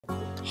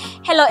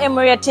Hello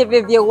Emuria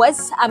TV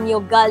viewers, I'm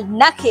your girl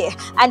Naki,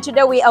 and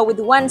today we are with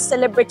one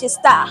celebrity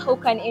star who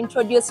can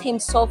introduce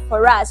himself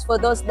for us, for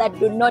those that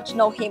do not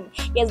know him.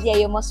 Yes, dear,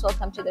 you're most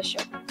welcome to the show.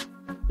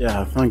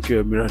 Yeah, thank you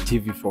Emuria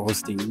TV for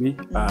hosting me.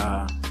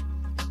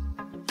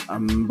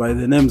 I'm by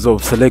the names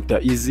of Selector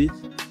Eezy,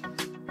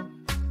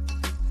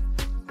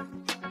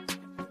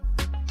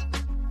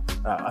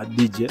 a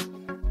DJ,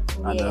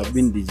 and Yes. I've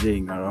been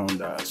DJing around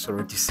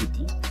Soroti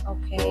City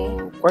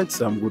for quite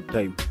some good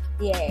time.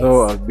 Yes.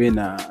 Though I've been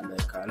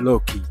like a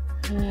low-key,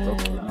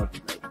 not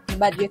like,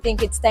 but you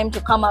think it's time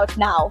to come out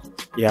now?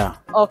 yeah.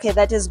 Okay,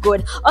 that is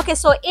good. Okay,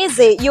 so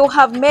Eezy, you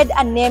have made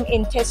a name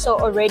in Teso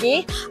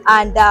already,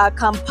 and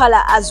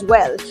Kampala as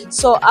well.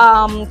 So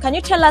can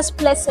you tell us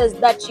places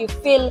that you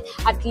feel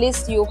at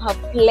least you have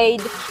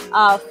played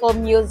for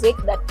music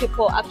that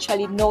people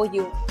actually know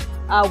you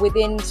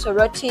within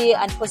Soroti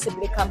and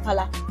possibly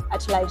Kampala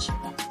at large?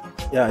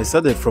 Yeah, I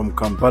started from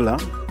Kampala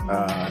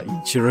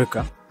in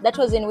Chireka. That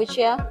was in which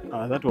year?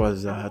 That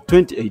was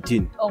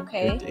 2018.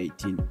 Okay.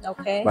 2018.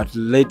 Okay. But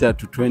later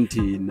to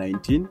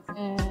 2019,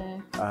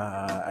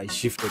 I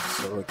shifted to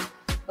Soroti.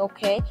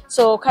 Okay.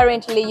 So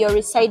currently you're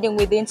residing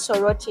within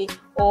Soroti,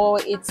 or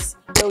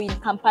you're in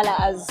Kampala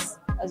as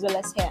well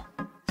as here?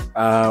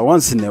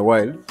 Once in a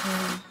while.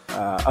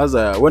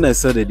 When I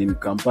started in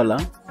Kampala,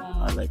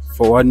 like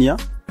for 1 year,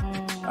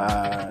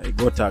 I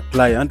got a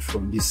client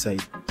from this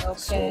side.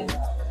 Okay. So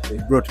they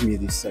brought me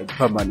this side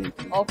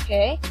permanently.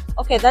 Okay.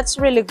 Okay, that's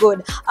really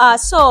good.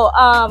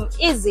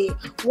 Eezy,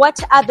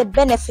 what are the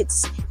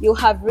benefits you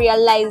have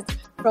realized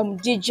from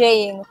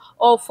DJing,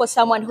 or for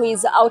someone who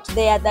is out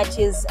there that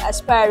is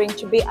aspiring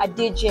to be a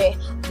DJ?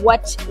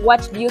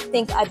 What do you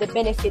think are the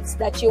benefits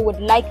that you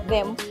would like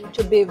them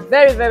to be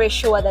very, very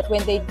sure that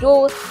when they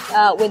do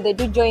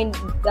join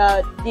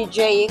the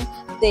DJing,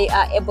 they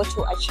are able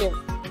to achieve?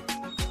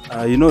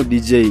 You know,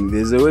 DJing,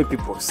 there's a way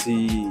people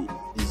see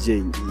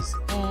DJing is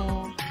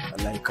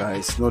like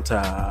it's not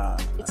a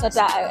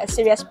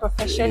serious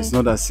profession. It's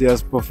not a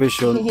serious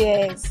profession.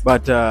 Yes.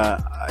 But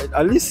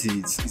at least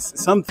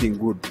it's something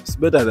good. It's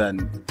better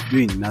than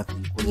doing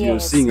nothing. Because you're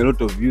seeing a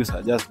lot of views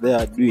are just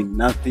there doing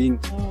nothing.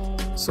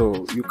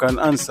 So you can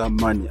earn some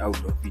money out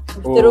of it.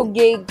 Through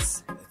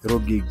gigs.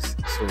 Through gigs.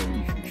 So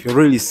if you're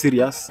really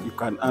serious, you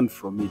can earn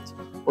from it.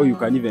 Or you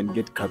can even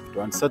get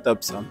capital and set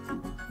up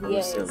something for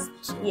yourself.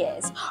 So.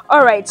 Yes.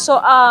 All right. So,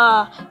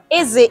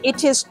 Eezy,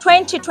 it is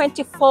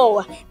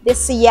 2024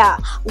 this year.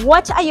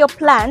 What are your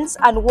plans,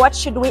 and what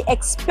should we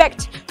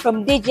expect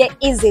from DJ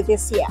Eezy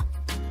this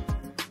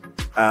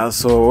year?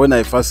 So when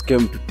I first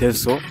came to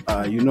Teso,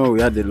 you know, we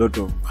had a lot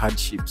of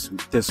hardships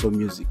with Teso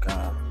music.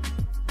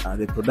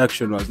 The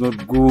production was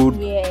not good.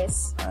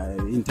 Yes. I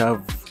didn't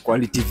have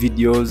quality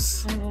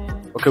videos.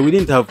 Okay, we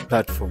didn't have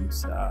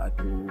platforms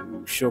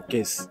to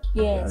showcase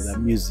the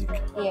music.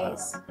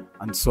 Yes.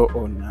 And so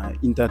on.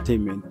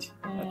 Entertainment.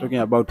 Talking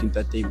about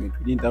entertainment,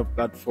 we didn't have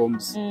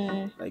platforms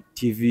like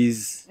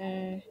TVs.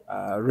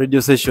 Radio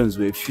stations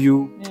were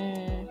few.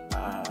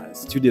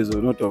 Studios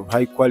were not of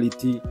high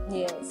quality.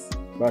 Yes.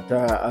 But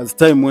as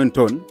time went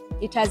on,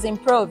 it has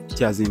improved. It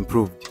has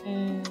improved.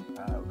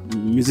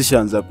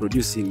 Musicians are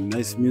producing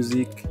nice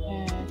music,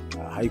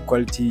 high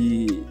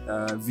quality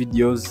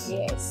videos.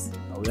 Yes.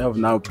 We have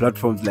now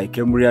platforms like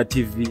Emuria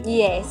TV.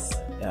 Yes.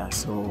 Yeah,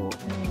 so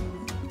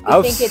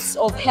I think it's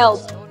of help.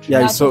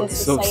 Yeah, it's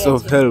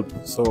of help.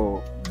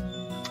 So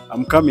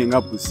I'm coming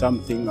up with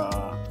something.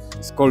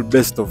 It's called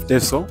Best of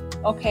Teso.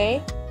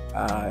 Okay.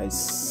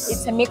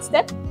 It's a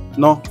mixtape?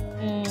 No,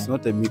 it's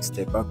not a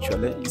mixtape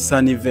actually. It's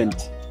an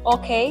event.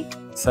 Okay.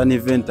 It's an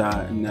event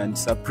and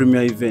it's a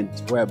premier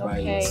event whereby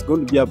it's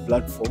going to be a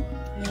platform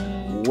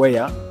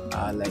where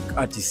like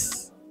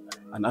artists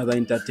and other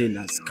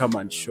entertainers come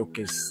and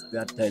showcase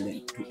their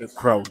talent to a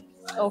crowd.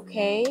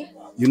 Okay.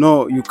 You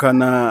know, you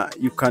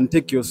can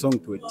take your song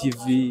to a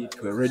TV,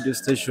 to a radio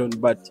station,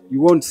 but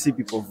you won't see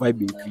people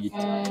vibing to it.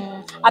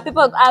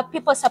 Are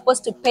people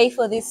supposed to pay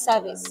for this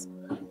service?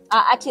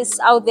 Are artists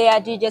out there,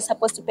 DJs,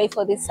 supposed to pay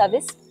for this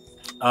service?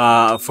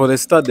 For the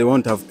start, they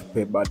won't have to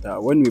pay, but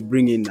when we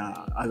bring in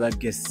other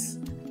guests,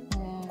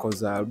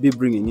 because I'll be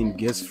bringing in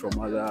guests from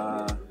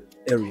other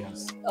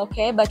areas.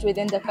 Okay, but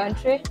within the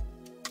country?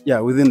 Yeah,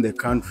 within the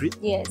country.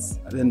 Yes.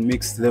 And then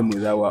mix them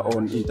with our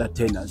own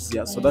entertainers,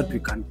 so that we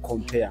can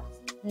compare.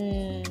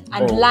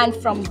 And learn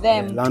from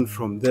them. Learn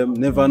from them.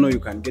 Never know, you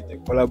can get a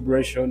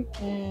collaboration.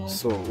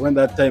 So when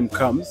that time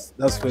comes,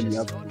 that's when you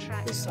have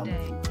to do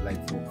something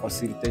like for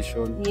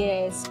facilitation.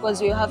 Yes,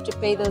 because you have to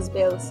pay those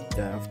bills.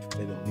 Yeah, I have to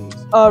pay the bills.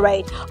 All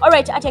right.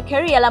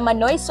 Atakeri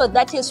Alamanoi. So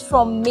that is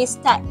from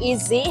Mr.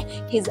 Eezy.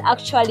 He's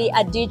actually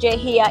a DJ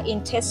here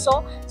in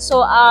Teso.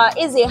 So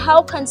Eezy,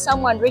 how can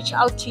someone reach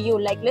out to you?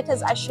 Like, let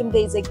us assume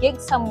there is a gig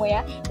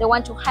somewhere, they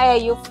want to hire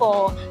you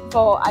for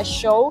a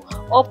show,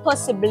 or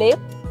possibly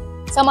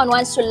someone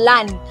wants to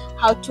learn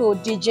how to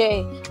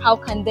DJ. How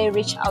can they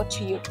reach out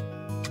to you?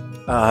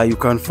 You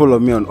can follow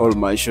me on all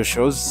my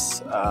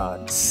socials.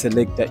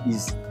 Selector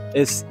Eezy,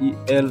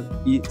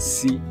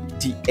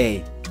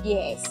 SELECTA.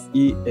 Yes.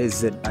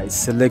 EAZI.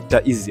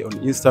 Selector Eezy on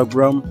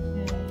Instagram,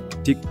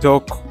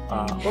 TikTok,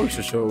 all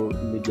social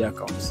media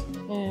accounts.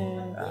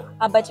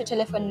 About your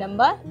telephone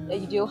number,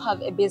 you do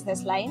have a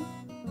business line?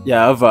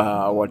 Yeah, I have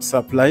a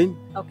WhatsApp line.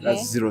 Okay.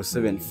 That's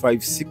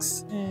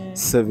 0756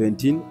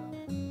 17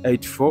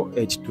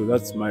 8482.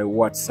 That's my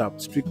WhatsApp,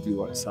 strictly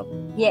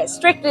WhatsApp. Yes,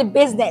 strictly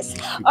business.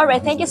 All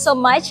right, thank you so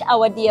much,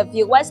 our dear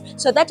viewers.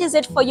 So that is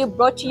it for you,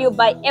 brought to you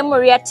by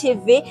Emuria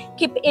TV.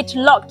 Keep it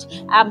locked.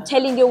 I'm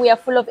telling you, we are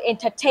full of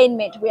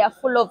entertainment. We are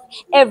full of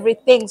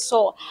everything.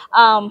 So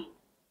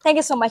thank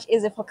you so much,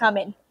 Eezy, for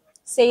coming.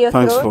 See you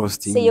Thanks through. for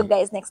hosting See you me.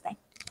 guys next time.